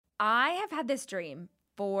I have had this dream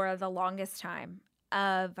for the longest time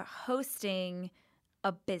of hosting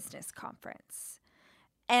a business conference.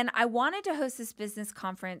 And I wanted to host this business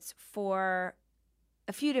conference for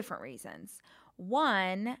a few different reasons.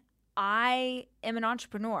 One, I am an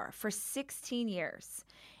entrepreneur for 16 years,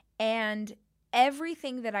 and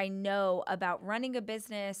everything that I know about running a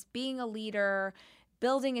business, being a leader,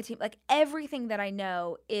 building a team, like everything that I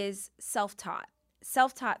know is self-taught.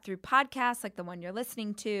 Self-taught through podcasts like the one you're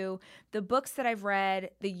listening to, the books that I've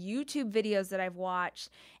read, the YouTube videos that I've watched.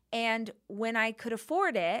 And when I could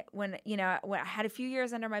afford it, when I had a few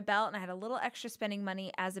years under my belt and I had a little extra spending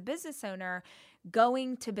money as a business owner,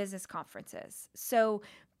 going to business conferences. So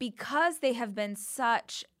because they have been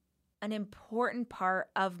such an important part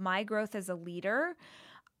of my growth as a leader,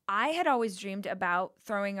 I had always dreamed about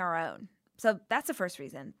throwing our own. So that's the first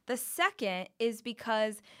reason. The second is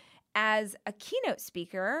because as a keynote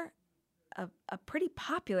speaker, a pretty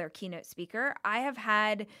popular keynote speaker, I have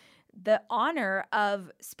had the honor of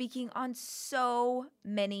speaking on so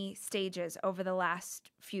many stages over the last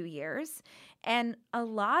few years. And a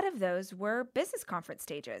lot of those were business conference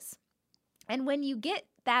stages. And when you get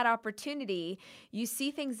that opportunity, you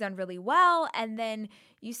see things done really well. And then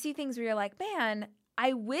you see things where you're like, man,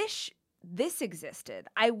 I wish this existed.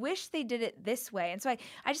 I wish they did it this way. And so I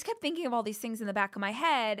just kept thinking of all these things in the back of my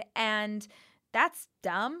head. And that's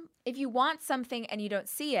dumb. If you want something and you don't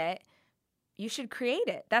see it, you should create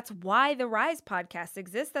it. That's why the Rise podcast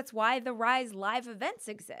exists. That's why the Rise live events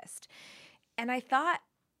exist. And I thought,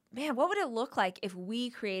 man, what would it look like if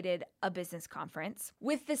we created a business conference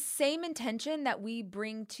with the same intention that we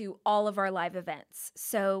bring to all of our live events?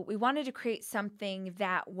 So we wanted to create something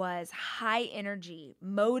that was high energy,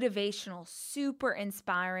 motivational, super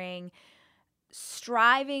inspiring,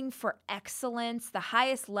 striving for excellence, the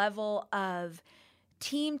highest level of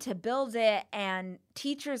team to build it, and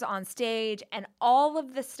teachers on stage and all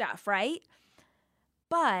of the stuff, right?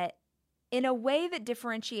 But in a way that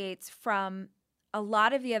differentiates from a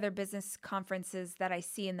lot of the other business conferences that I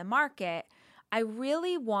see in the market, I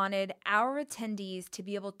really wanted our attendees to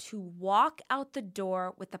be able to walk out the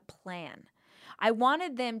door with a plan. I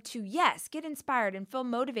wanted them to, yes, get inspired and feel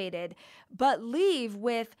motivated, but leave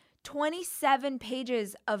with 27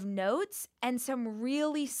 pages of notes and some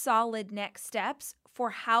really solid next steps for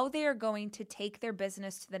how they are going to take their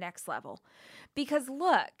business to the next level. Because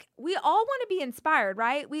look, we all want to be inspired,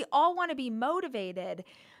 right? We all want to be motivated.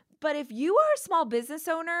 But if you are a small business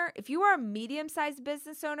owner, if you are a medium-sized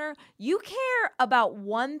business owner, you care about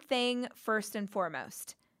one thing first and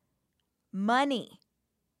foremost: money.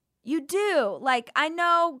 You do. Like, I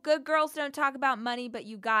know good girls don't talk about money, but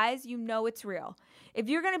you guys, you know it's real. If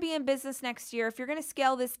you're going to be in business next year, if you're going to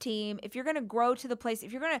scale this team, if you're going to grow to the place,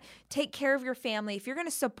 if you're going to take care of your family, if you're going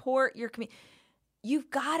to support your community,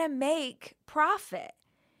 you've got to make profit.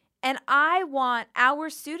 And I want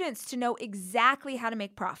our students to know exactly how to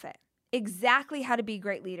make profit, exactly how to be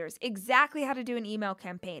great leaders, exactly how to do an email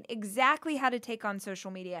campaign, exactly how to take on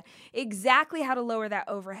social media, exactly how to lower that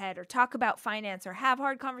overhead or talk about finance or have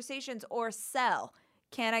hard conversations or sell.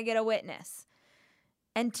 Can I get a witness?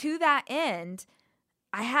 And to that end,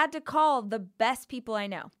 I had to call the best people I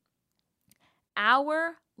know.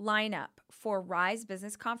 Our lineup for Rise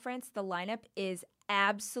Business Conference, the lineup is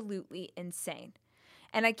absolutely insane.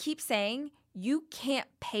 And I keep saying, you can't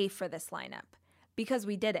pay for this lineup, because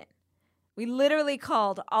we didn't. We literally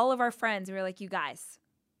called all of our friends. We were like, you guys,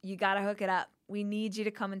 you got to hook it up. We need you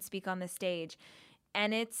to come and speak on the stage.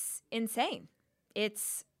 And it's insane.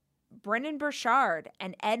 It's Brendan Burchard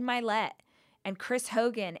and Ed Milet and Chris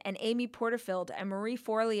Hogan and Amy Porterfield and Marie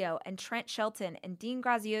Forleo and Trent Shelton and Dean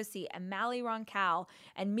Graziosi and Mally Roncal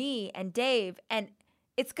and me and Dave. And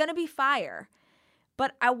it's going to be fire.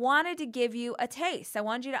 But I wanted to give you a taste. I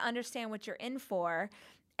wanted you to understand what you're in for.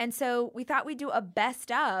 And so we thought we'd do a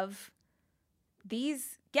best of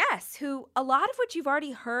these guests, who a lot of which you've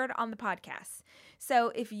already heard on the podcast.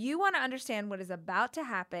 So if you want to understand what is about to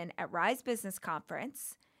happen at Rise Business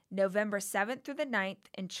Conference, November 7th through the 9th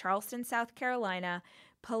in Charleston, South Carolina,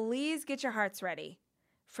 please get your hearts ready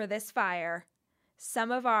for this fire. Some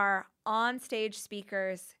of our on-stage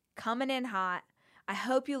speakers coming in hot. I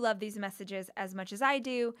hope you love these messages as much as I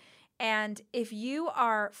do. And if you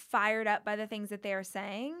are fired up by the things that they are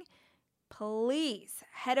saying, please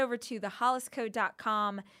head over to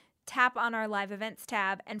theholliscode.com, tap on our live events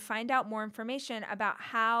tab, and find out more information about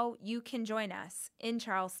how you can join us in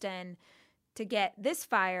Charleston to get this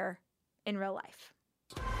fire in real life.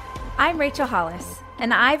 I'm Rachel Hollis,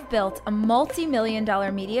 and I've built a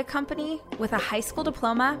multi-million-dollar media company with a high school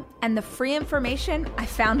diploma and the free information I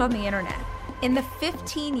found on the internet. In the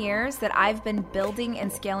 15 years that I've been building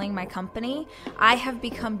and scaling my company, I have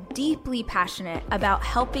become deeply passionate about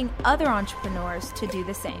helping other entrepreneurs to do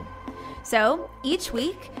the same. So each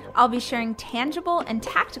week, I'll be sharing tangible and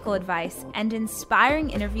tactical advice and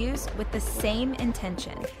inspiring interviews with the same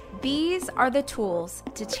intention. These are the tools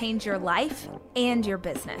to change your life and your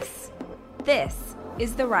business. This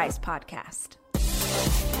is the Rise Podcast.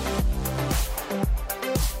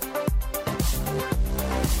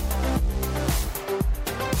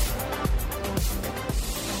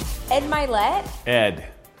 Ed Mylett. Ed.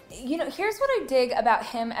 You know, here's what I dig about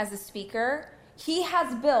him as a speaker. He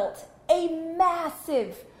has built a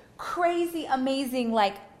massive, crazy, amazing,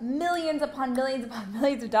 like millions upon millions upon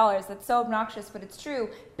millions of dollars. That's so obnoxious, but it's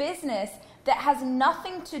true. Business that has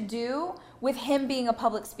nothing to do with him being a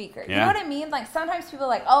public speaker. Yeah. You know what I mean? Like sometimes people are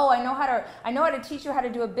like, oh, I know how to teach you how to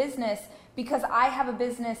do a business because I have a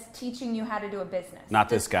business teaching you how to do a business. Not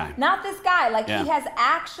this guy. Not this guy. Like Yeah. He has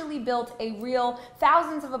actually built a real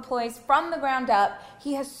thousands of employees from the ground up.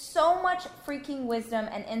 He has so much freaking wisdom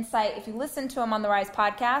and insight. If you listen to him on the Rise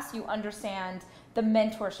Podcast, you understand the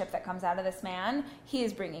mentorship that comes out of this man. He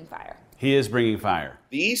is bringing fire. He is bringing fire.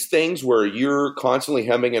 These things where you're constantly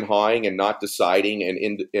hemming and hawing and not deciding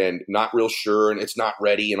and not real sure and it's not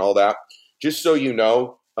ready and all that, just so you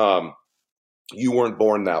know, you weren't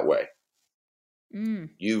born that way.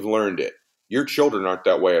 You've learned it. Your children aren't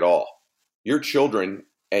that way at all. Your children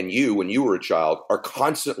and you, when you were a child, are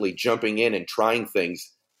constantly jumping in and trying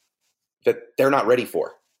things that they're not ready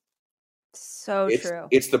for. So true.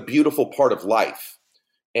 It's the beautiful part of life.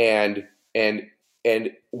 And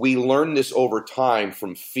we learn this over time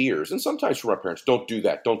from fears and sometimes from our parents. Don't do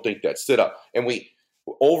that. Don't think that. Sit up. And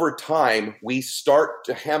over time, we start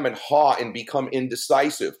to hem and haw and become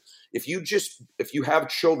indecisive. If you have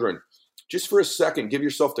children, just for a second, give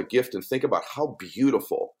yourself the gift and think about how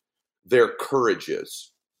beautiful their courage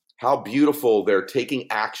is, how beautiful their taking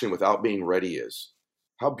action without being ready is,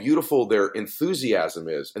 how beautiful their enthusiasm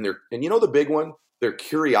is, and you know the big one, their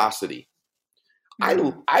curiosity.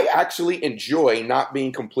 I actually enjoy not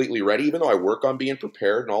being completely ready, even though I work on being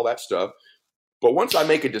prepared and all that stuff. But once I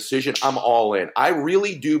make a decision, I'm all in. I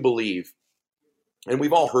really do believe, and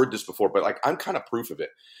we've all heard this before, but I'm kind of proof of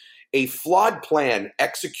it. A flawed plan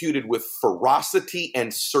executed with ferocity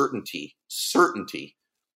and certainty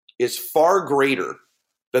is far greater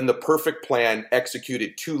than the perfect plan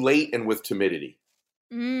executed too late and with timidity.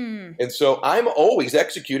 And so I'm always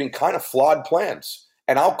executing kind of flawed plans,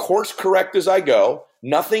 and I'll course correct as I go.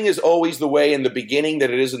 Nothing is always the way in the beginning that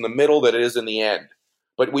it is in the middle, that it is in the end.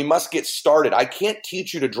 But we must get started. I can't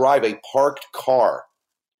teach you to drive a parked car.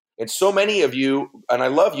 And so many of you, and I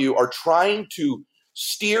love you, are trying to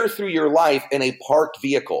steer through your life in a parked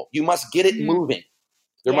vehicle. You must get it moving.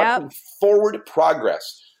 There must be forward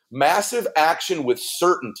progress. Massive action with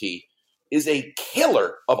certainty is a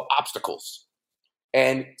killer of obstacles.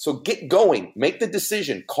 And so get going, make the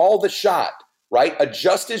decision, call the shot, right?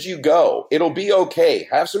 Adjust as you go. It'll be okay.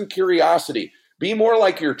 Have some curiosity. Be more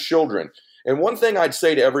like your children. And one thing I'd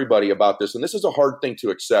say to everybody about this, and this is a hard thing to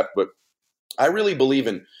accept, but I really believe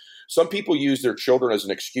in some people use their children as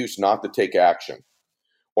an excuse not to take action,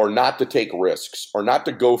 or not to take risks, or not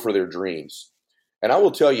to go for their dreams. And I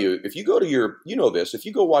will tell you, if you go to if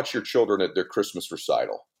you go watch your children at their Christmas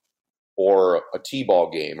recital, or a t-ball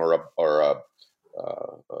game, or a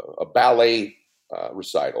ballet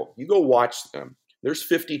recital, you go watch them. There's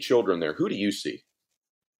 50 children there. Who do you see?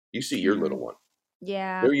 You see your little one.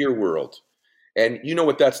 Yeah. They're your world. And you know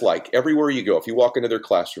what that's like. Everywhere you go, if you walk into their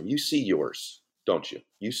classroom, you see yours, don't you?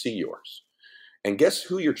 You see yours. And guess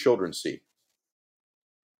who your children see?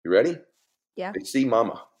 You ready? Yeah. They see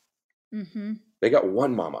mama. They got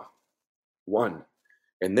one mama. One.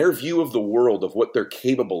 And their view of the world, of what they're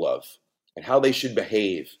capable of, and how they should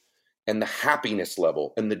behave, and the happiness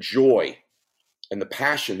level, and the joy, and the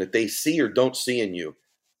passion that they see or don't see in you,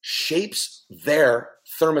 shapes their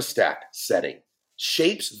thermostat setting,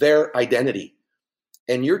 shapes their identity.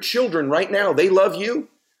 And your children right now, they love you.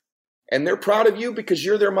 And they're proud of you because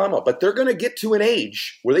you're their mama. But they're going to get to an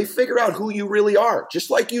age where they figure out who you really are, just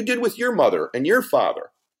like you did with your mother and your father.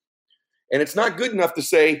 And it's not good enough to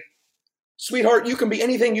say, sweetheart, you can be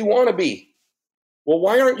anything you want to be. Well,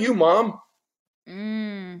 why aren't you, Mom?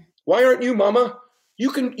 Why aren't you, Mama?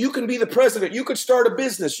 You can be the president. You could start a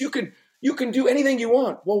business. You can do anything you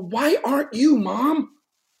want. Well, why aren't you, Mom?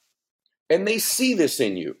 And they see this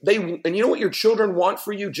in you. And you know what your children want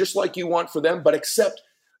for you, just like you want for them, but except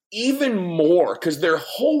even more, because their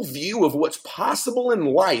whole view of what's possible in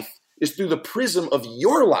life is through the prism of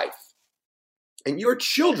your life. And your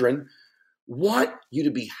children want you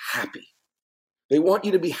to be happy. They want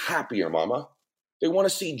you to be happier, mama. They want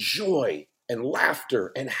to see joy and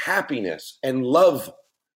laughter and happiness and love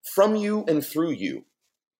from you and through you.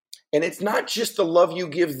 And it's not just the love you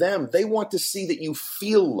give them. They want to see that you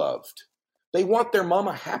feel loved. They want their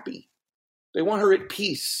mama happy. They want her at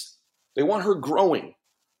peace. They want her growing.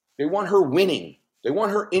 They want her winning. They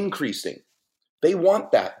want her increasing. They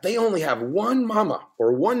want that. They only have one mama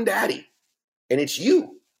or one daddy, and it's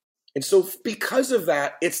you. And so because of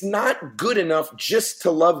that, it's not good enough just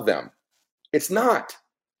to love them. It's not.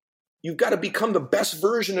 You've got to become the best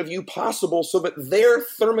version of you possible so that their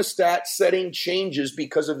thermostat setting changes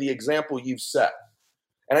because of the example you've set.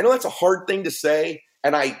 And I know that's a hard thing to say,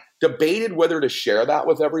 and I debated whether to share that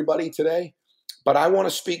with everybody today, but I want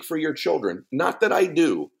to speak for your children. Not that I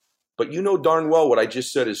do, but you know darn well what I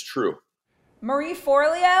just said is true. Marie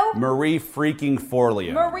Forleo? Marie freaking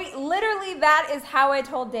Forleo. Marie, literally that is how I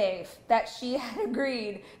told Dave that she had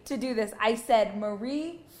agreed to do this. I said,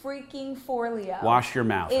 Marie freaking Forleo. Wash your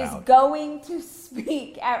mouth is out. going to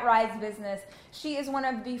speak at Rise Business. She is one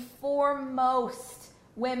of the foremost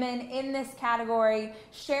women in this category,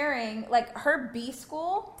 sharing, like, her B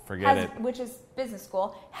school, which is business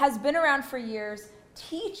school, has been around for years,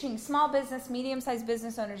 teaching small business, medium-sized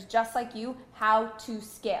business owners just like you how to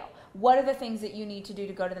scale. What are the things that you need to do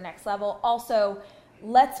to go to the next level? Also,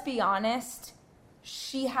 let's be honest,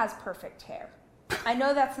 she has perfect hair. I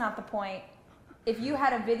know that's not the point. If you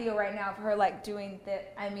had a video right now of her like doing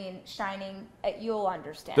shining, you'll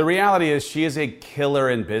understand. The reality is she is a killer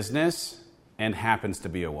in business and happens to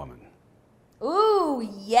be a woman. Ooh,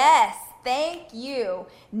 yes. Thank you.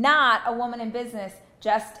 Not a woman in business,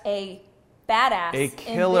 just a badass. A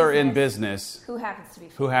killer in business who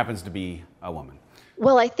happens to be a woman.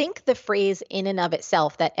 Well, I think the phrase in and of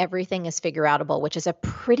itself that everything is figure outable, which is a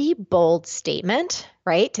pretty bold statement,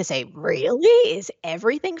 right? To say, really? Is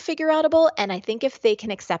everything figure outable? And I think if they can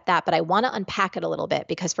accept that, but I want to unpack it a little bit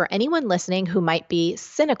because for anyone listening who might be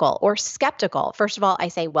cynical or skeptical, first of all, I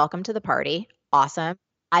say, welcome to the party. Awesome.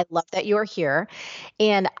 I love that you're here.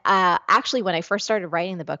 And actually, when I first started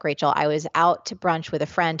writing the book, Rachel, I was out to brunch with a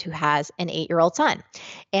friend who has an 8-year-old son.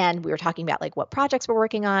 And we were talking about like what projects we're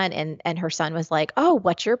working on. And her son was like, oh,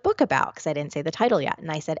 what's your book about? Because I didn't say the title yet. And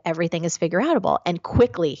I said, everything is figure outable. And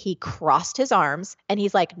quickly he crossed his arms and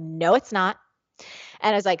he's like, no, it's not.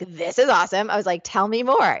 And I was like, this is awesome. I was like, tell me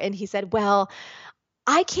more. And he said, well,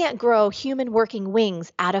 I can't grow human working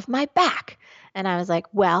wings out of my back. And I was like,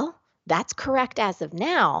 well, that's correct as of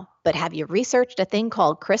now, but have you researched a thing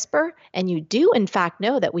called CRISPR? And you do, in fact,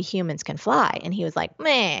 know that we humans can fly. And he was like,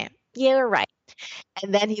 meh, you're right.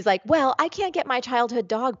 And then he's like, well, I can't get my childhood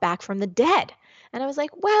dog back from the dead. And I was like,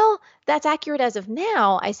 well, that's accurate as of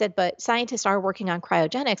now. I said, but scientists are working on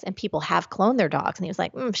cryogenics and people have cloned their dogs. And he was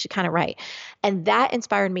like, she's kind of right. And that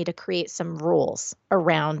inspired me to create some rules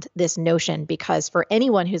around this notion, because for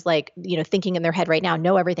anyone who's like, thinking in their head right now,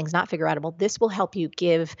 no, everything's not figure outable, this will help you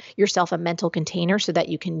give yourself a mental container so that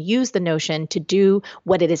you can use the notion to do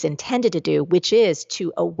what it is intended to do, which is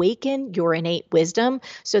to awaken your innate wisdom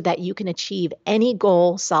so that you can achieve any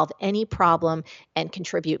goal, solve any problem, and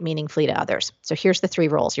contribute meaningfully to others. So here's the 3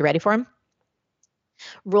 rules. You ready for them?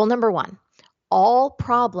 Rule number 1, all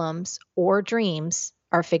problems or dreams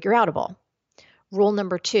are figure outable. Rule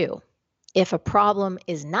number 2, if a problem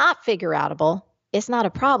is not figure outable, it's not a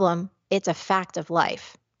problem, it's a fact of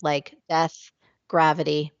life, like death,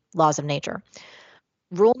 gravity, laws of nature.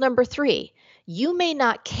 Rule number 3, you may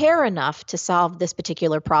not care enough to solve this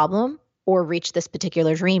particular problem or reach this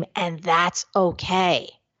particular dream, and that's okay.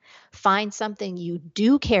 Find something you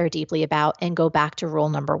do care deeply about and go back to rule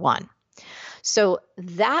number 1. So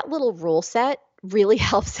that little rule set really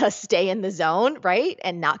helps us stay in the zone, right?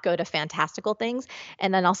 And not go to fantastical things.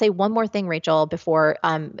 And then I'll say one more thing, Rachel, before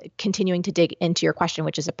continuing to dig into your question,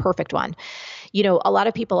 which is a perfect one. A lot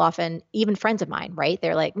of people often, even friends of mine, right?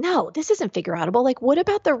 They're like, no, this isn't figure outable. Like, what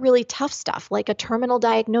about the really tough stuff, like a terminal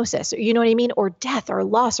diagnosis, you know what I mean? Or death or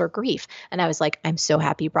loss or grief. And I was like, I'm so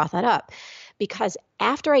happy you brought that up. Because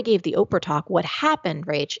after I gave the Oprah talk, what happened,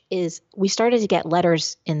 Rach, is we started to get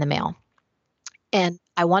letters in the mail. And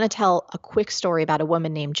I want to tell a quick story about a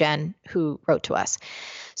woman named Jen who wrote to us.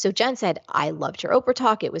 So Jen said, I loved your Oprah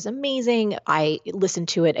talk. It was amazing. I listened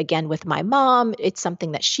to it again with my mom. It's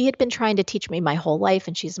something that she had been trying to teach me my whole life,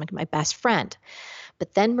 and she's like my best friend.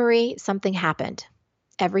 But then, Marie, something happened.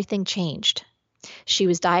 Everything changed. She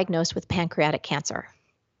was diagnosed with pancreatic cancer.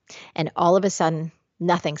 And all of a sudden,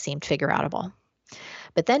 nothing seemed figure outable.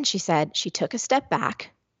 But then she said she took a step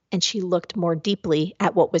back and she looked more deeply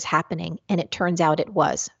at what was happening. And it turns out it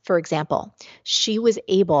was. For example, she was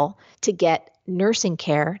able to get nursing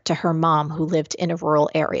care to her mom who lived in a rural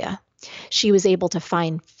area. She was able to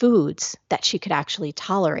find foods that she could actually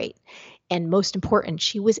tolerate. And most important,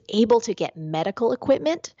 she was able to get medical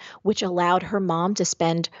equipment, which allowed her mom to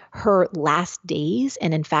spend her last days,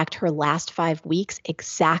 and in fact, her last 5 weeks,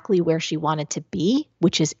 exactly where she wanted to be,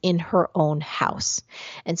 which is in her own house.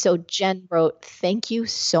 And so Jen wrote, "Thank you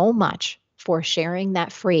so much for sharing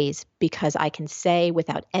that phrase, because I can say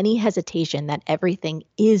without any hesitation that everything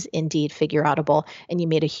is indeed figure outable, and you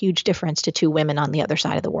made a huge difference to 2 women on the other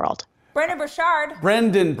side of the world." Brendan Burchard.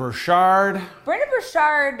 Brendan Burchard. Brendan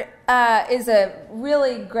Burchard is a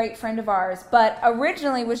really great friend of ours, but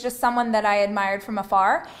originally was just someone that I admired from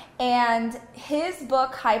afar. And his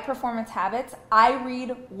book, High Performance Habits, I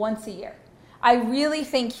read once a year. I really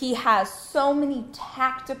think he has so many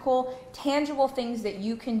tactical, tangible things that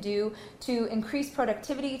you can do to increase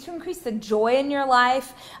productivity, to increase the joy in your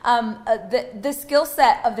life. The skill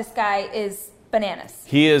set of this guy is bananas.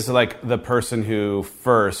 He is like the person who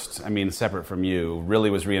first, I mean, separate from you, really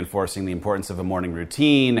was reinforcing the importance of a morning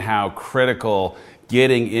routine, how critical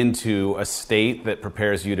getting into a state that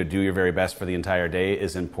prepares you to do your very best for the entire day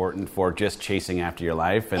is important for just chasing after your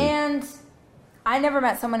life. And I never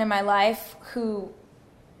met someone in my life who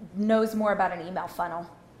knows more about an email funnel.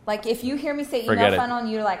 Like, if you hear me say email funnel and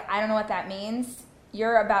you're like, I don't know what that means,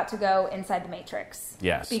 you're about to go inside the matrix.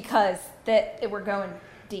 Yes. Because we're going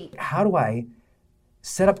deep. How do I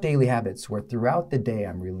set up daily habits where throughout the day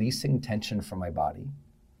I'm releasing tension from my body,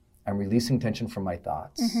 I'm releasing tension from my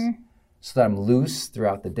thoughts, so that I'm loose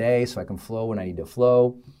throughout the day, so I can flow when I need to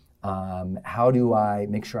flow? How do I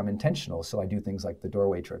make sure I'm intentional? So I do things like the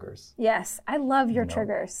doorway triggers. Yes, I love your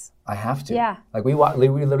triggers. I have to. Yeah. Like we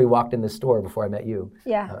literally walked in the store before I met you.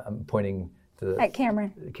 Yeah. I'm pointing to at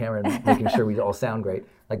Cameron, making sure we all sound great.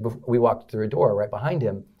 Like we walked through a door right behind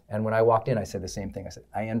him, and when I walked in, I said the same thing. I said,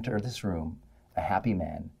 I enter this room a happy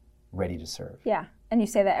man, ready to serve. Yeah, and you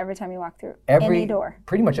say that every time you walk through any door.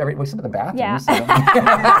 Pretty much every, except in the bathroom. Yeah. So.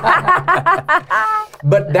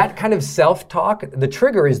 But that kind of self-talk, the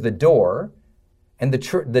trigger is the door, and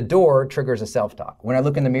the door triggers a self-talk. When I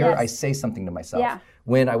look in the mirror, I say something to myself. Yeah.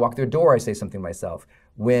 When I walk through a door, I say something to myself.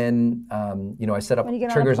 When I set up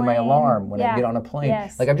triggers on my alarm, when I get on a plane.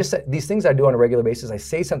 Yes. Like I've just said, these things I do on a regular basis, I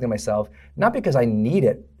say something to myself, not because I need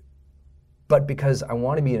it, but because I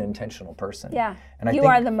want to be an intentional person. Yeah, and you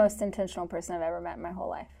are the most intentional person I've ever met in my whole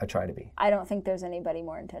life. I try to be. I don't think there's anybody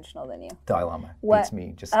more intentional than you. Dalai Lama beats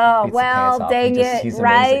me. Just oh, beats well, the pants off. dang it, he's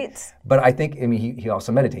right? Amazing. But I think, he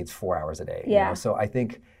also meditates 4 hours a day. Yeah. So I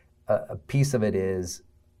think a piece of it is,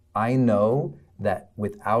 I know that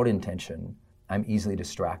without intention, I'm easily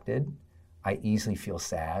distracted. I easily feel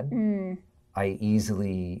sad. I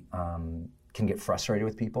easily can get frustrated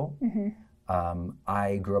with people.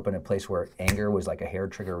 I grew up in a place where anger was like a hair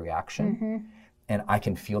trigger reaction, and I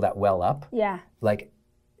can feel that well up. Yeah. Like,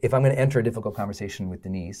 if I'm going to enter a difficult conversation with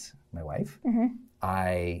Denise, my wife,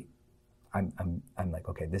 I'm like,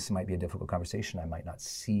 okay, this might be a difficult conversation. I might not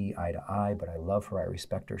see eye to eye, but I love her. I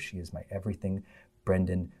respect her. She is my everything.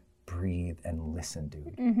 Brendan, breathe and listen,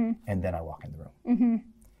 dude. And then I walk in the room.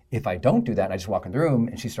 If I don't do that, and I just walk in the room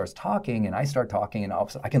and she starts talking and I start talking, and all of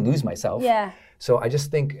a sudden I can lose myself. Yeah. So I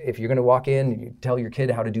just think if you're going to walk in and you tell your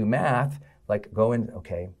kid how to do math, like go in,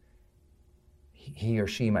 okay, he or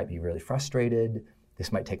she might be really frustrated.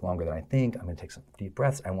 This might take longer than I think. I'm going to take some deep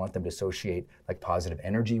breaths. I want them to associate like positive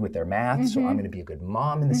energy with their math. So I'm going to be a good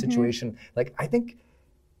mom in the situation. Like, I think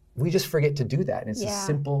we just forget to do that. And it's a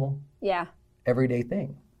simple, everyday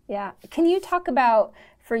thing. Yeah. Can you talk about,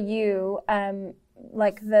 for you,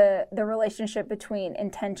 like the relationship between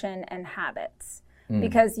intention and habits?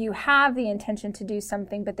 Because you have the intention to do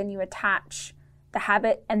something, but then you attach the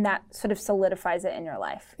habit, and that sort of solidifies it in your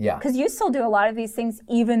life. Yeah. Because you still do a lot of these things,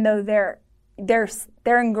 even though they're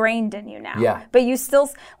ingrained in you now. Yeah. But you still,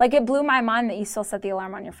 like, it blew my mind that you still set the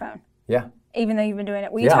alarm on your phone. Yeah. Even though you've been doing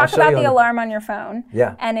it. Will you Yeah, talk I'll show about you the on- alarm on your phone?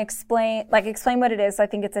 Yeah. And explain what it is. I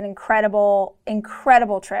think it's an incredible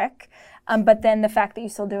trick. But then the fact that you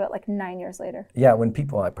still do it like 9 years later. Yeah, when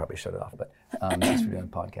people, I probably shut it off, but thanks for doing a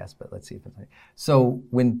podcast, but let's see if it's right. So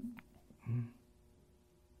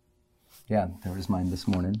there was mine this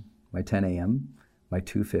morning, my 10 a.m., my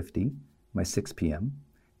 2:50, my 6 p.m.,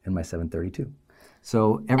 and my 7:32.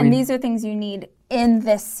 So And these are things you need in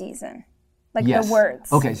this season, like yes. the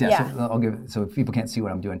words. Okay, so I'll give it, so if people can't see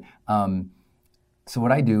what I'm doing. So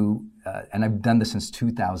what I do, and I've done this since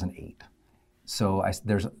 2008. So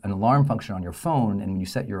there's an alarm function on your phone, and when you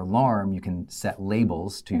set your alarm, you can set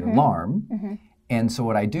labels to your alarm. And so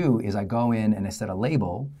what I do is I go in and I set a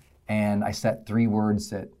label, and I set 3 words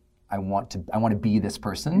that I want to be this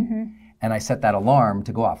person, and I set that alarm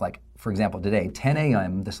to go off. Like, for example, today, 10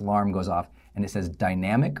 a.m., this alarm goes off, and it says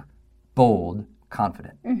dynamic bold,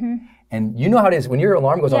 confident. And you know how it is when your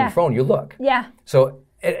alarm goes on the phone, you look. Yeah. So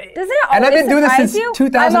doesn't it always and I've been doing this since you?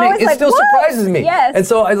 2008. It like, still what? surprises me. Yes. And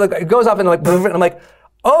so I look, it goes off and I'm like,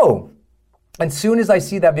 oh. And as soon as I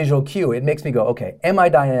see that visual cue, it makes me go, okay, am I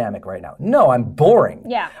dynamic right now? No, I'm boring.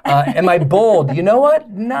 Yeah. Am I bold? You know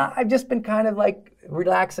what? Nah, I've just been kind of like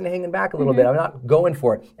relaxing and hanging back a little bit. I'm not going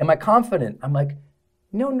for it. Am I confident? I'm like,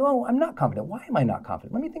 no, I'm not confident. Why am I not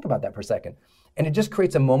confident? Let me think about that for a second. And it just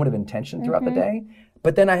creates a moment of intention throughout the day.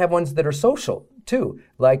 But then I have ones that are social too.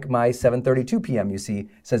 Like my 7:32 p.m. you see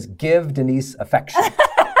says, give Denise affection.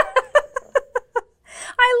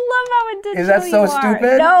 I love how intentional Is that so you are.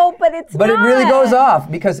 stupid? No, but it's But not. it really goes off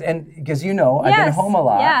because you know, I've been Yes, home a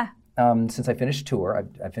lot yeah. since I finished tour.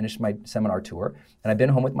 I finished my seminar tour, and I've been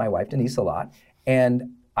home with my wife Denise a lot.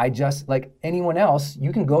 And I just, like anyone else,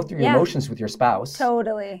 you can go through your emotions with your spouse.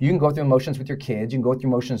 Totally. You can go through emotions with your kids. You can go through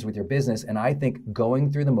emotions with your business. And I think going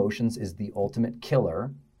through the motions is the ultimate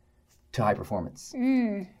killer to high performance.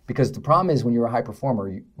 Because the problem is when you're a high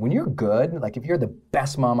performer, when you're good, like if you're the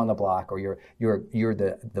best mom on the block or you're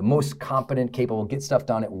the most competent, capable, get stuff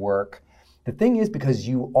done at work, the thing is because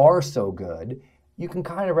you are so good, you can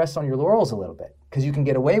kind of rest on your laurels a little bit because you can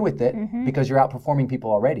get away with it because you're outperforming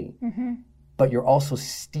people already. But you're also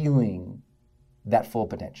stealing that full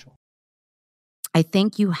potential. I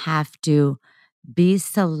think you have to be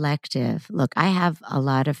selective. Look, I have a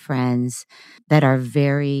lot of friends that are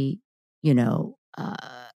very,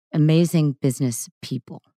 amazing business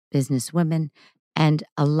people, business women, and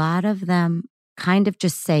a lot of them kind of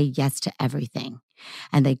just say yes to everything.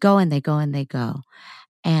 And they go and they go and they go.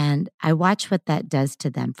 And I watch what that does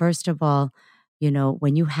to them. First of all,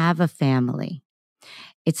 when you have a family,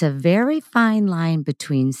 it's a very fine line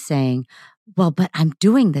between saying, well, but I'm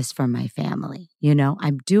doing this for my family.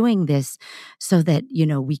 I'm doing this so that,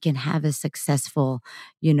 we can have a successful,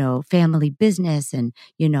 family business and,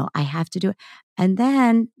 I have to do it. And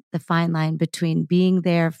then the fine line between being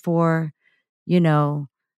there for,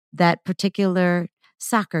 that particular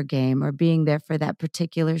soccer game or being there for that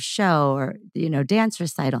particular show or, dance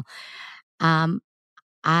recital.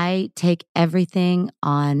 I take everything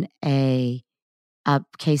on a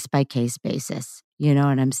case-by-case basis. You know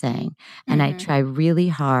what I'm saying? And I try really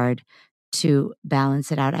hard to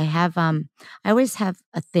balance it out. I always have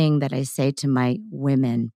a thing that I say to my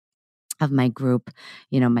women of my group,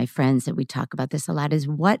 my friends that we talk about this a lot is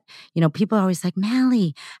what, people are always like,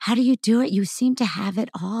 Mally, how do you do it? You seem to have it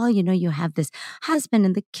all. You have this husband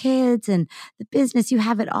and the kids and the business, you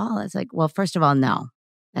have it all. It's like, well, first of all, no.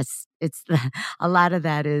 A lot of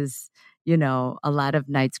that is, a lot of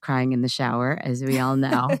nights crying in the shower, as we all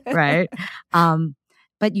know, right?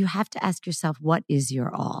 But you have to ask yourself, what is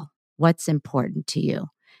your all? What's important to you?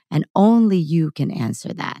 And only you can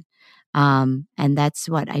answer that. And that's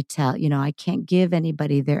what I tell, I can't give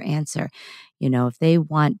anybody their answer.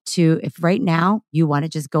 If right now you want to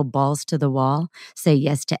just go balls to the wall, say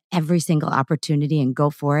yes to every single opportunity and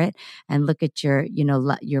go for it and look at your,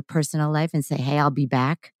 your personal life and say, hey, I'll be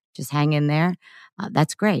back. Just hang in there.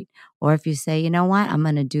 That's great. Or if you say, you know what, I'm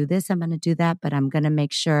going to do this, I'm going to do that, but I'm going to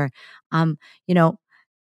make sure,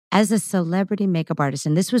 as a celebrity makeup artist,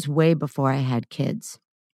 and this was way before I had kids,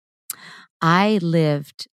 I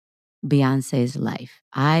lived Beyonce's life.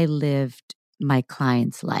 I lived my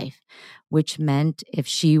client's life, which meant if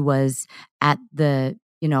she was at a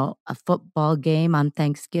football game on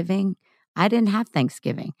Thanksgiving, I didn't have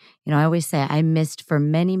Thanksgiving. I always say I missed for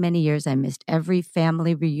many, many years. I missed every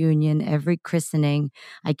family reunion, every christening.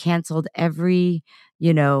 I canceled every,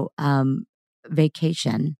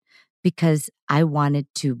 vacation because I wanted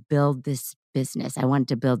to build this business. I wanted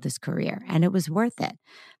to build this career and it was worth it.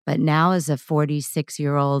 But now as a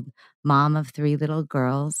 46-year-old mom of 3 little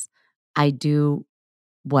girls, I do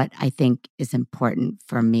what I think is important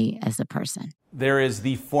for me as a person. There is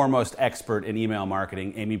the foremost expert in email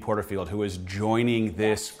marketing, Amy Porterfield, who is joining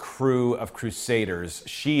this crew of crusaders.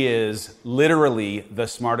 She is literally the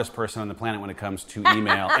smartest person on the planet when it comes to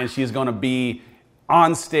email, and she's going to be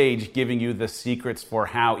on stage giving you the secrets for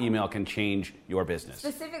how email can change your business.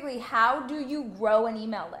 Specifically, how do you grow an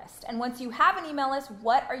email list? And once you have an email list,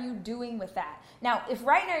 what are you doing with that? Now, if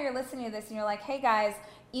right now you're listening to this and you're like, hey guys,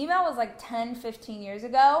 email was like 10, 15 years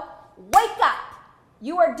ago, wake up!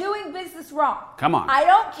 You are doing business wrong. Come on. I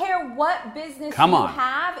don't care what business you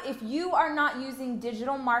have. If you are not using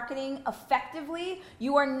digital marketing effectively,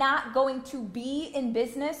 you are not going to be in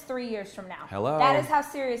business 3 years from now. Hello. That is how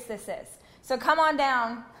serious this is. So come on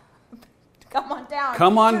down. Come on down.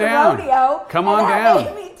 Come on to the down. rodeo Come on and have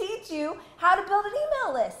down. Amy teach you you how to build an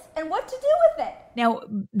email list and what to do with it. Now,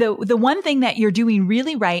 the one thing that you're doing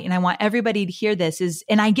really right, and I want everybody to hear this, is,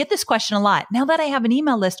 and I get this question a lot, now that I have an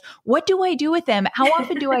email list, what do I do with them? How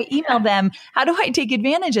often do I email them? How do I take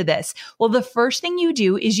advantage of this? Well, the first thing you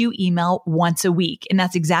do is you email once a week, and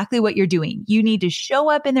that's exactly what you're doing. You need to show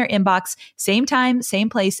up in their inbox, same time, same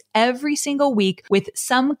place, every single week with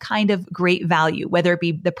some kind of great value, whether it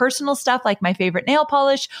be the personal stuff like my favorite nail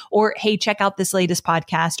polish, or, hey, check out this latest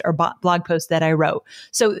podcast or blog post that I wrote.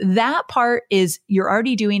 So that part is, you're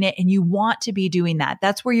already doing it and you want to be doing that.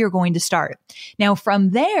 That's where you're going to start. Now, from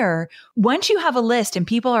there, once you have a list and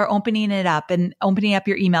people are opening it up and opening up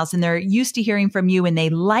your emails and they're used to hearing from you and they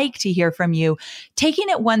like to hear from you, taking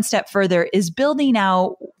it one step further is building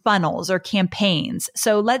out funnels or campaigns.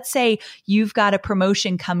 So let's say you've got a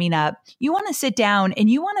promotion coming up. You want to sit down and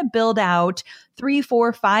you want to build out 3,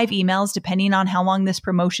 4, 5 emails, depending on how long this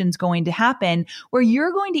promotion is going to happen, where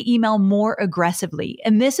you're going to email more aggressively.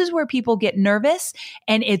 And this is where people get nervous.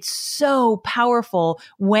 And it's so powerful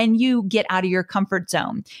when you get out of your comfort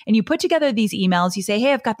zone and you put together these emails. You say,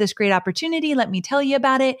 hey, I've got this great opportunity. Let me tell you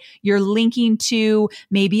about it. You're linking to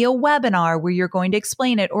maybe a webinar where you're going to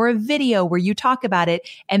explain it, or a video where you talk about it.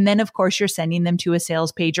 And then, of course, you're sending them to a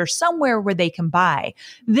sales page or somewhere where they can buy.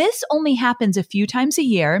 This only happens a few times a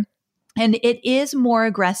year. And it is more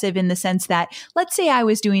aggressive in the sense that, let's say I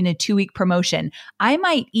was doing a 2-week promotion. I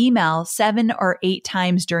might email 7 or 8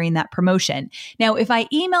 times during that promotion. Now, if I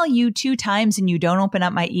email you 2 times and you don't open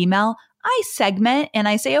up my email, I segment and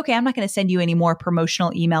I say, okay, I'm not going to send you any more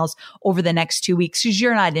promotional emails over the next 2 weeks because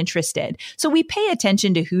you're not interested. So we pay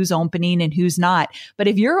attention to who's opening and who's not. But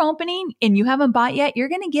if you're opening and you haven't bought yet, you're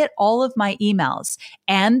going to get all of my emails.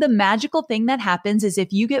 And the magical thing that happens is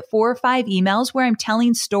if you get 4 or 5 emails where I'm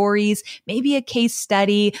telling stories, maybe a case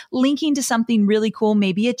study, linking to something really cool,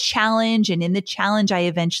 maybe a challenge, and in the challenge, I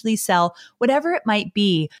eventually sell, whatever it might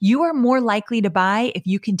be, you are more likely to buy if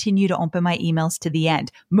you continue to open my emails to the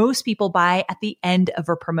end. Most people buy at the end of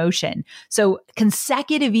a promotion. So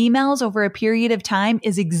consecutive emails over a period of time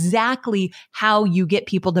is exactly how you get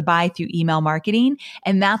people to buy through email marketing.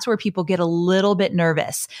 And that's where people get a little bit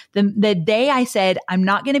nervous. The day I said, I'm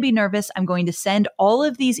not going to be nervous, I'm going to send all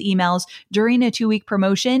of these emails during a 2-week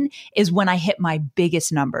promotion, is when I hit my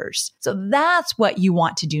biggest numbers. So that's what you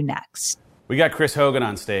want to do next. We got Chris Hogan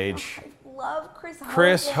on stage. Love Chris Hogan.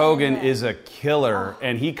 Chris Hogan is a killer,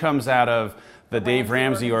 and he comes out of the Dave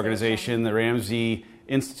Ramsey organization, the Ramsey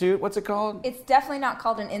Institute. What's it called? It's definitely not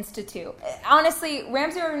called an institute. Honestly,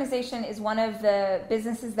 Ramsey Organization is one of the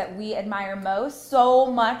businesses that we admire most. So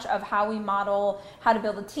much of how we model how to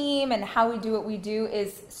build a team and how we do what we do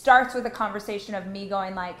starts with a conversation of me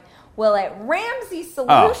going like, well, at Ramsey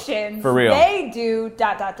Solutions, for real. They do ...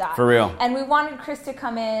 For real. And we wanted Chris to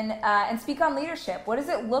come in and speak on leadership. What does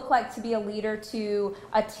it look like to be a leader to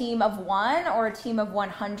a team of 1 or a team of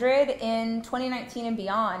 100 in 2019 and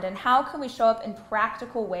beyond? And how can we show up in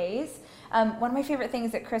practical ways? One of my favorite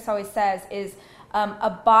things that Chris always says is,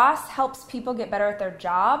 a boss helps people get better at their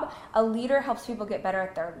job. A leader helps people get better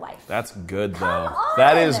at their life. That's good, though. Come on.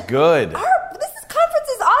 That is good. This conference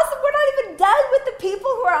is awesome. We're not even done with the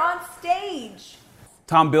people who are on stage.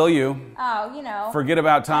 Tom Bilyeu. Oh, you know. Forget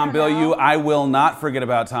about Tom Bilyeu. I will not forget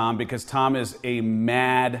about Tom, because Tom is a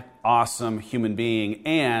mad, awesome human being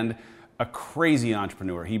and a crazy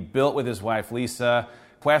entrepreneur. He built with his wife, Lisa,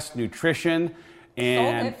 Quest Nutrition.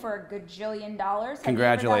 And sold it for $1 gajillion.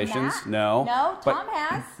 Congratulations. No, Tom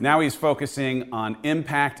has. Now he's focusing on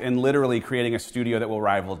impact and literally creating a studio that will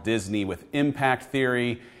rival Disney with impact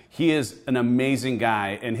theory. He is an amazing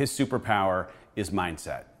guy, and his superpower is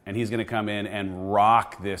mindset. And he's going to come in and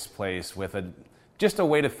rock this place with just a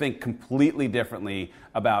way to think completely differently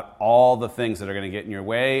about all the things that are going to get in your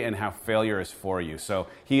way and how failure is for you. So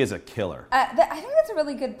he is a killer. I think that's a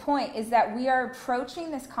really good point, is that we are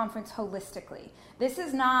approaching this conference holistically. This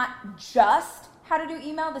is not just how to do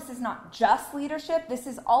email. This is not just leadership. This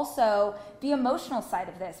is also the emotional side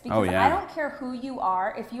of this. Because I don't care who you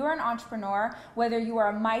are. If you are an entrepreneur, whether you are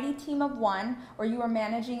a mighty team of 1 or you are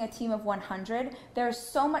managing a team of 100, there's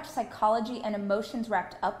so much psychology and emotions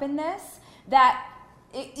wrapped up in this that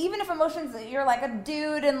even if emotions, you're like a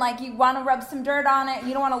dude and like you want to rub some dirt on it,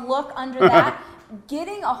 you don't want to look under that,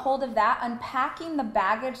 getting a hold of that, unpacking the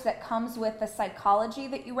baggage that comes with the psychology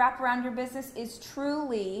that you wrap around your business is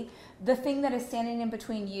truly the thing that is standing in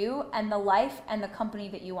between you and the life and the company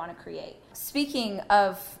that you want to create. Speaking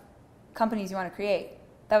of companies you want to create,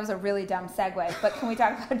 that was a really dumb segue, but can we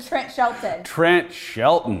talk about Trent Shelton? Trent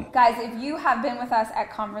Shelton. Guys, if you have been with us at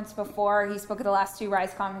conference before, he spoke at the last 2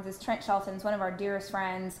 Rise conferences. Trent Shelton's one of our dearest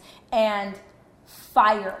friends, and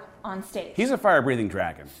fire on stage. He's a fire-breathing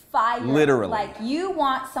dragon. Fire. Literally. Like, you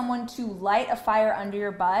want someone to light a fire under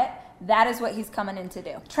your butt, that is what he's coming in to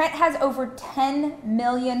do. Trent has over 10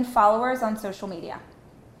 million followers on social media.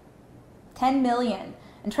 10 million.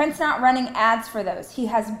 And Trent's not running ads for those. He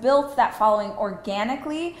has built that following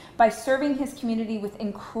organically by serving his community with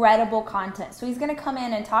incredible content. So he's going to come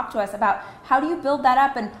in and talk to us about how do you build that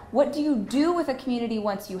up and what do you do with a community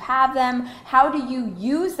once you have them? How do you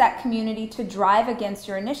use that community to drive against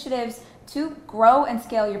your initiatives to grow and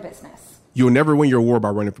scale your business? You'll never win your war by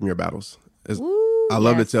running from your battles. I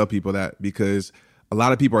love to tell people that, because a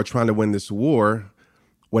lot of people are trying to win this war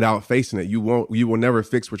without facing it. You will never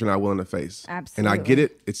fix what you're not willing to face. Absolutely. And I get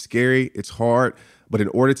it. It's scary. It's hard. But in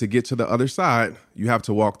order to get to the other side, you have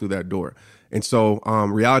to walk through that door. And so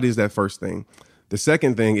reality is that first thing. The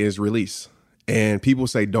second thing is release. And people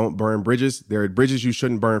say, don't burn bridges. There are bridges you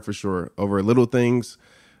shouldn't burn for sure. Over little things,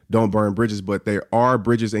 don't burn bridges. But there are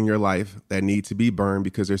bridges in your life that need to be burned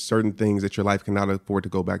because there's certain things that your life cannot afford to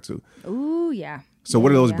go back to. Ooh, yeah. So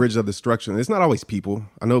what are those bridges of destruction? It's not always people.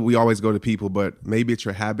 I know we always go to people, but maybe it's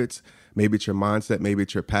your habits, maybe it's your mindset, maybe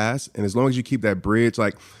it's your past. And as long as you keep that bridge,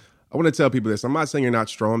 like, I want to tell people this. I'm not saying you're not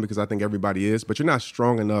strong, because I think everybody is, but you're not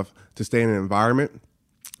strong enough to stay in an environment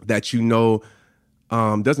that you know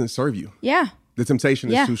doesn't serve you. Yeah. The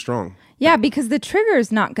temptation is too strong. Yeah, because the trigger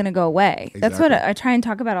is not going to go away. Exactly. That's what I try and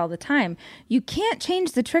talk about all the time. You can't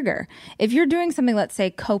change the trigger. If you're doing something, let's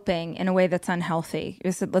say coping in a way that's unhealthy,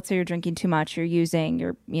 let's say you're drinking too much, you're using,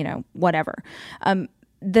 you're, whatever.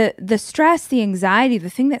 The stress, the anxiety, the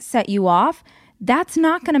thing that set you off, that's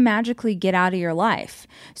not going to magically get out of your life.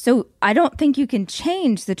 So I don't think you can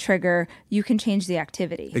change the trigger. You can change the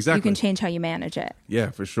activity. Exactly. You can change how you manage it.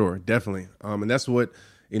 Yeah, for sure. Definitely. And that's what,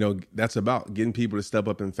 that's about, getting people to step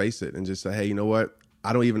up and face it and just say, hey, you know what?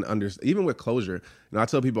 I don't even understand. Even with closure, I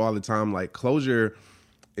tell people all the time, like, closure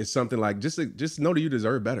is something like, just know that you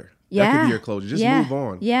deserve better. Yeah. That could be your closure. Just move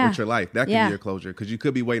on with your life. That could be your closure, because you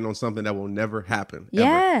could be waiting on something that will never happen.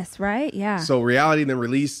 Yes, ever. Right? Yeah. So reality then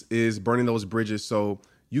release is burning those bridges so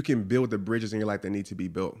you can build the bridges in your life that need to be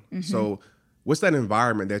built. Mm-hmm. So what's that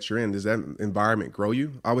environment that you're in? Does that environment grow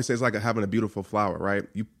you? I always say it's like having a beautiful flower, right?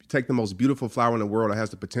 You take the most beautiful flower in the world that has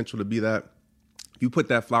the potential to be that. You put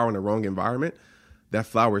that flower in the wrong environment, that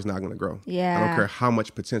flower is not going to grow. Yeah. I don't care how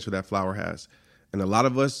much potential that flower has. And a lot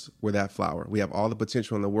of us, we're that flower. We have all the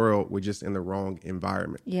potential in the world. We're just in the wrong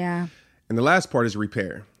environment. Yeah. And the last part is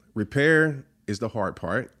repair. Repair is the hard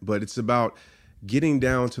part, but it's about getting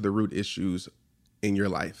down to the root issues in your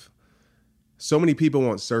life. So many people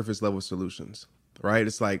want surface level solutions, right?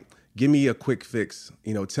 It's like, give me a quick fix,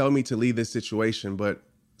 tell me to leave this situation. But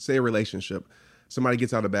say a relationship, somebody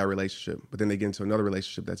gets out of a bad relationship, but then they get into another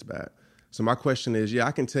relationship that's bad. So my question is,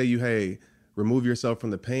 I can tell you, hey, remove yourself from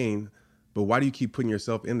the pain, but why do you keep putting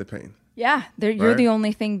yourself in the pain? Yeah, you're the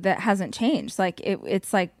only thing that hasn't changed. Like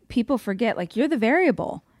it's like people forget, like, you're the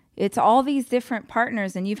variable. It's all these different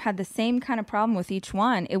partners, and you've had the same kind of problem with each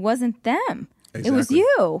one. It wasn't them. Exactly. It was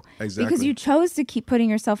you. Exactly. Because you chose to keep putting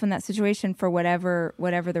yourself in that situation for whatever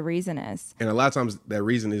the reason is. And a lot of times that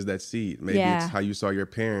reason is that seed. Maybe it's how you saw your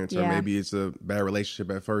parents, or maybe it's a bad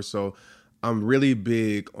relationship at first. So I'm really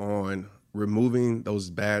big on removing those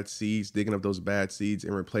bad seeds, digging up those bad seeds,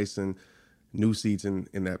 and replacing new seeds in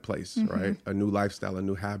that place, right? A new lifestyle, a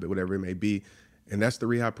new habit, whatever it may be. And that's the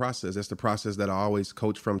rehab process. That's the process that I always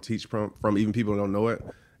coach from, teach from even people who don't know it.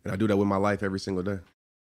 And I do that with my life every single day.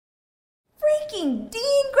 Freaking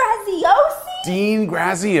Dean Graziosi? Dean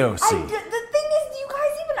Graziosi. The thing is, do you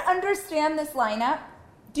guys even understand this lineup?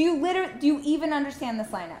 Do you even understand this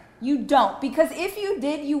lineup? You don't. Because if you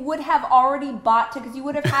did, you would have already bought tickets. You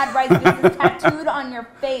would have had Rise Business tattooed on your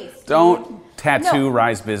face. Dude. Don't tattoo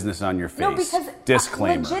Rise Business on your face. No, because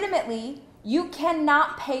disclaimer. Legitimately, you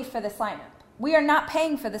cannot pay for this lineup. We are not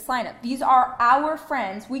paying for this lineup. These are our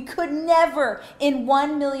friends. We could never in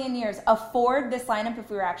 1 million years afford this lineup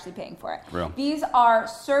if we were actually paying for it. Real. These are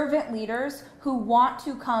servant leaders who want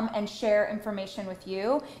to come and share information with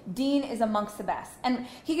you. Dean is amongst the best. And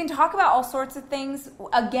he can talk about all sorts of things.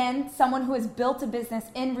 Again, someone who has built a business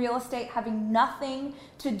in real estate having nothing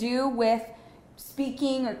to do with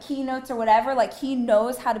speaking or keynotes or whatever. Like, he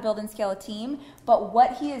knows how to build and scale a team. But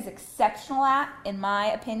what he is exceptional at, in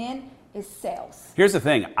my opinion, is sales. Here's the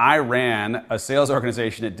thing. I ran a sales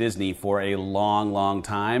organization at Disney for a long, long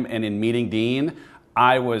time. And in meeting Dean,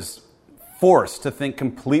 I was forced to think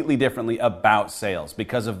completely differently about sales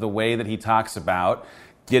because of the way that he talks about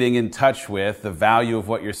getting in touch with the value of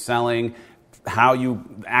what you're selling, how you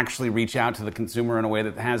actually reach out to the consumer in a way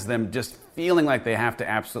that has them just feeling like they have to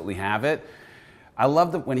absolutely have it. I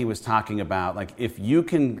love that when he was talking about, like, if you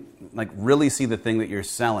can, like, really see the thing that you're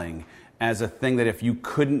selling as a thing that if you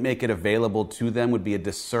couldn't make it available to them would be a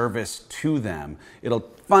disservice to them, it'll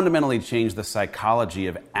fundamentally change the psychology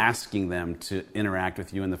of asking them to interact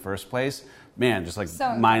with you in the first place. Man, just like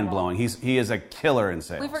So mind-blowing. He is a killer in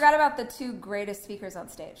sales. We forgot about the two greatest speakers on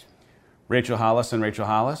stage. Rachel Hollis and Rachel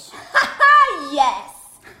Hollis. Yes,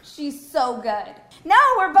 she's so good. No,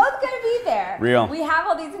 we're both going to be there. Real. We have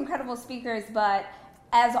all these incredible speakers, but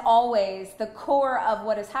as always, the core of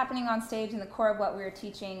what is happening on stage and the core of what we are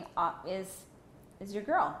teaching is your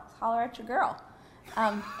girl. Holler at your girl.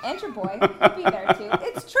 And your boy. He'll be there too.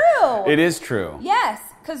 It's true. It is true. Yes,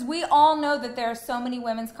 because we all know that there are so many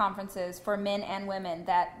women's conferences for men and women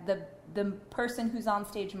that the person who's on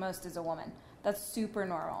stage most is a woman. That's super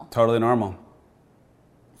normal. Totally normal.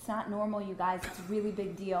 It's not normal, you guys. It's a really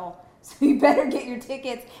big deal. So you better get your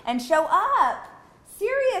tickets and show up.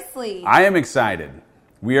 Seriously. I am excited.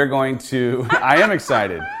 We are going to, I am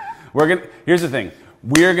excited. Here's the thing.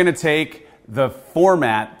 We're going to take the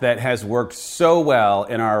format that has worked so well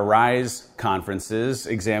in our Rise conferences,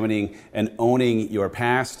 examining and owning your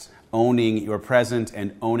past, owning your present,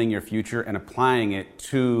 and owning your future, and applying it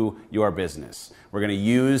to your business. We're going to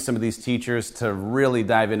use some of these teachers to really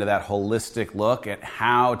dive into that holistic look at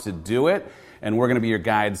how to do it. And we're going to be your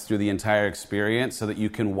guides through the entire experience so that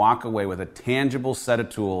you can walk away with a tangible set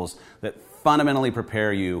of tools that fundamentally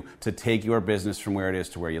prepare you to take your business from where it is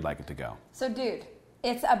to where you'd like it to go. So, dude,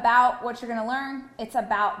 it's about what you're going to learn. It's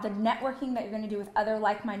about the networking that you're going to do with other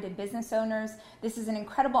like-minded business owners. This is an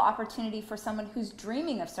incredible opportunity for someone who's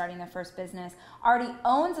dreaming of starting their first business, already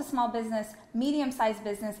owns a small business, medium-sized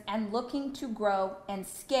business, and looking to grow and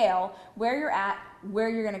scale where you're at, where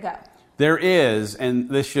you're going to go. There is, and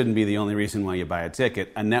this shouldn't be the only reason why you buy a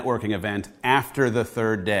ticket, a networking event after the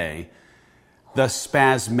third day. The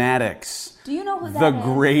Spasmatics. Do you know who that the is?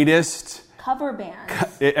 Greatest Cover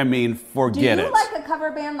bands. I mean, forget it. Do you like a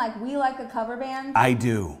cover band like we like a cover band? I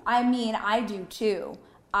do. I mean, I do too.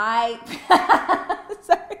 Sorry.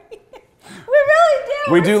 We really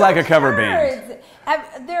do. We do like a cover band.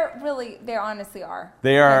 They honestly are.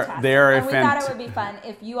 They are and we thought it would be fun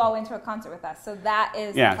if you all went to a concert with us. So that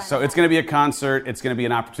is so it's going to be a concert. It's going to be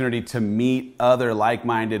an opportunity to meet other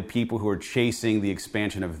like-minded people who are chasing the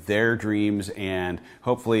expansion of their dreams, and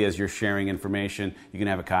hopefully as you're sharing information, you can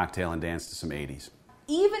have a cocktail and dance to some 80s.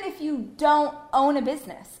 Even if you don't own a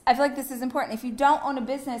business, I feel like this is important. If you don't own a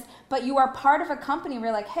business, but you are part of a company where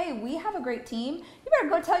you're like, hey, we have a great team, you better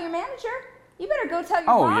go tell your manager. You better go tell your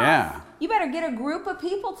boss. Yeah. You better get a group of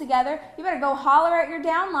people together. You better go holler at your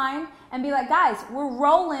downline and be like, guys, we're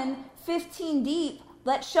rolling 15 deep.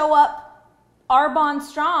 Let's show up Arbonne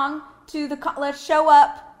strong let's show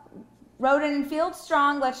up Roden and Field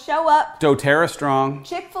strong. Let's show up doTERRA strong.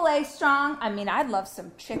 Chick-fil-A strong. I mean, I'd love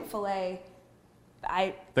some Chick-fil-A.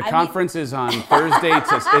 The conference is on Thursday.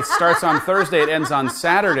 It starts on Thursday. It ends on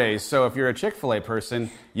Saturday. So if you're a Chick-fil-A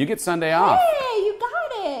person, you get Sunday off. Hey, you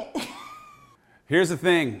got it. Here's the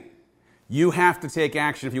thing. You have to take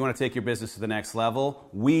action if you want to take your business to the next level.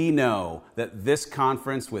 We know that this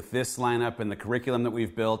conference with this lineup and the curriculum that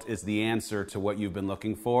we've built is the answer to what you've been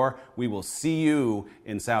looking for. We will see you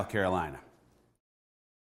in South Carolina.